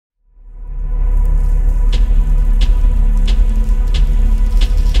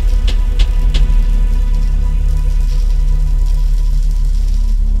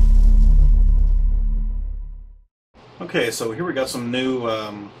Okay, so here we got some new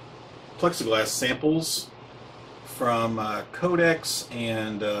plexiglass samples from Codex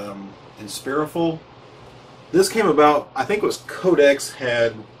and Spiriful. This came about, I think it was Codex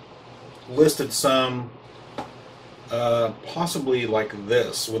had listed some possibly like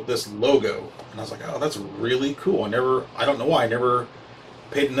this with this logo, and I was like, oh, that's really cool. I don't know why I never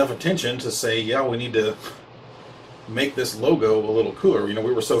paid enough attention to say, yeah, we need to make this logo a little cooler. You know,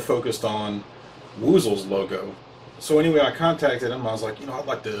 we were so focused on Woozle's logo. So anyway, I contacted him. I was like, you know, I'd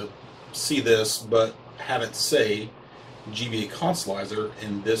like to see this, but have it say GBAConsolizer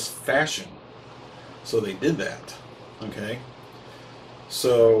in this fashion. So they did that. Okay.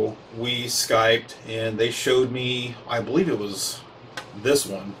 So we Skyped, and they showed me, I believe it was this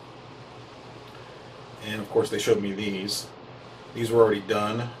one. And of course they showed me these. These were already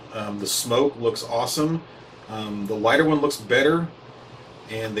done. The smoke looks awesome. The lighter one looks better,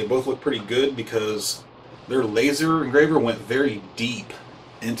 and they both look pretty good because their laser engraver went very deep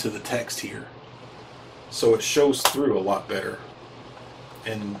into the text here, so it shows through a lot better,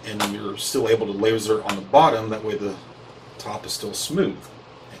 and you're still able to laser on the bottom. That way the top is still smooth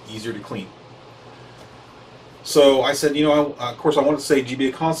and easier to clean. So I said, you know, of course I wanted to say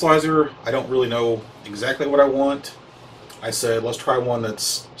GBAConsolizer. I don't really know exactly what I want. I said, let's try one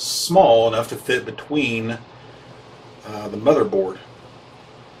that's small enough to fit between the motherboard,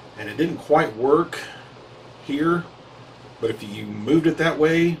 and it didn't quite work here, but if you moved it that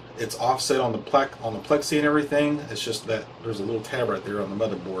way, it's offset on the plexi and everything. It's just that there's a little tab right there on the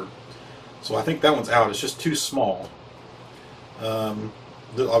motherboard, so I think that one's out. It's just too small.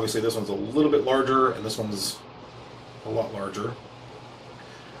 Obviously this one's a little bit larger, and this one's a lot larger,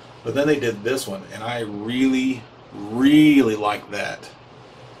 but then they did this one, and I really like that.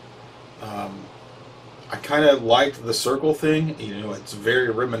 I kind of liked the circle thing. You know, it's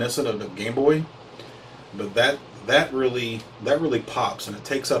very reminiscent of the GameBoy, but that really pops, and it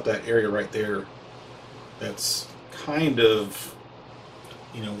takes up that area right there. That's kind of,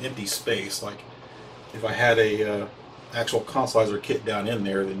 you know, empty space. Like if I had a actual consolizer kit down in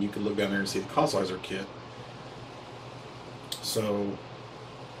there, then you could look down there and see the consolizer kit. So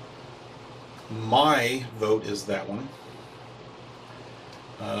my vote is that one.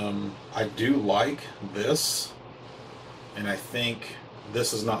 I do like this, and I think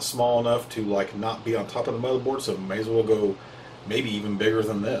this is not small enough to like not be on top of the motherboard, so it may as well go maybe even bigger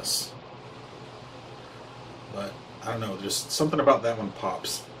than this. But I don't know, just something about that one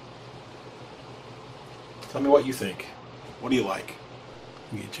pops. Tell me what you think. What do you like?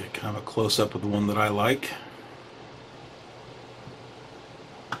 Get you kind of a close-up of the one that I like.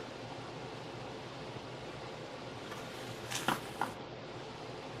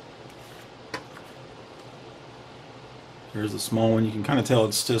 Here's the small one. You can kind of tell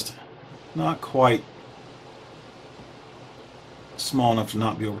it's just not quite small enough to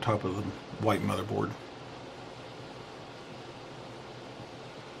not be over top of the white motherboard.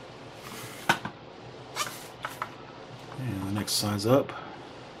 And the next size up.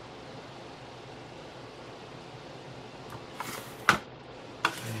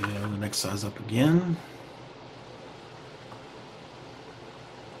 And the next size up again.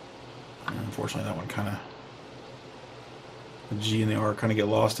 And unfortunately that one kind of, the G and the R kind of get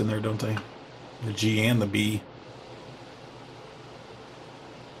lost in there, don't they? The G and the B.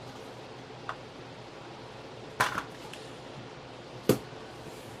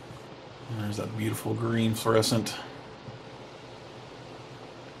 And there's that beautiful green fluorescent.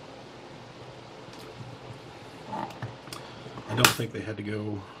 I don't think they had to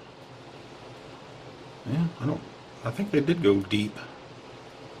go. Yeah, I think they did go deep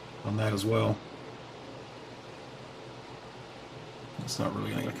on that as well. It's not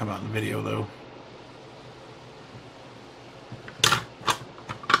really going to come out in the video though.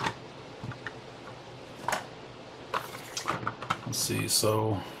 Let's see,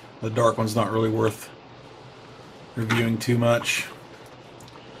 so the dark one's not really worth reviewing too much.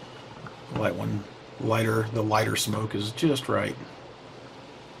 The light one, the lighter smoke is just right.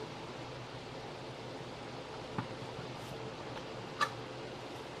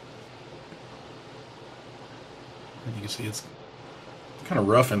 And you can see it's kind of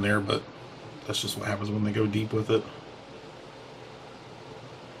rough in there, but that's just what happens when they go deep with it.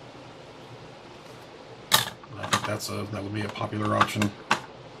 I think that would be a popular option.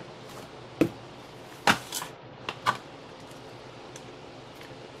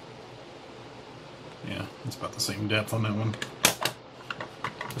 Yeah, it's about the same depth on that one.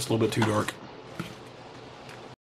 Just a little bit too dark.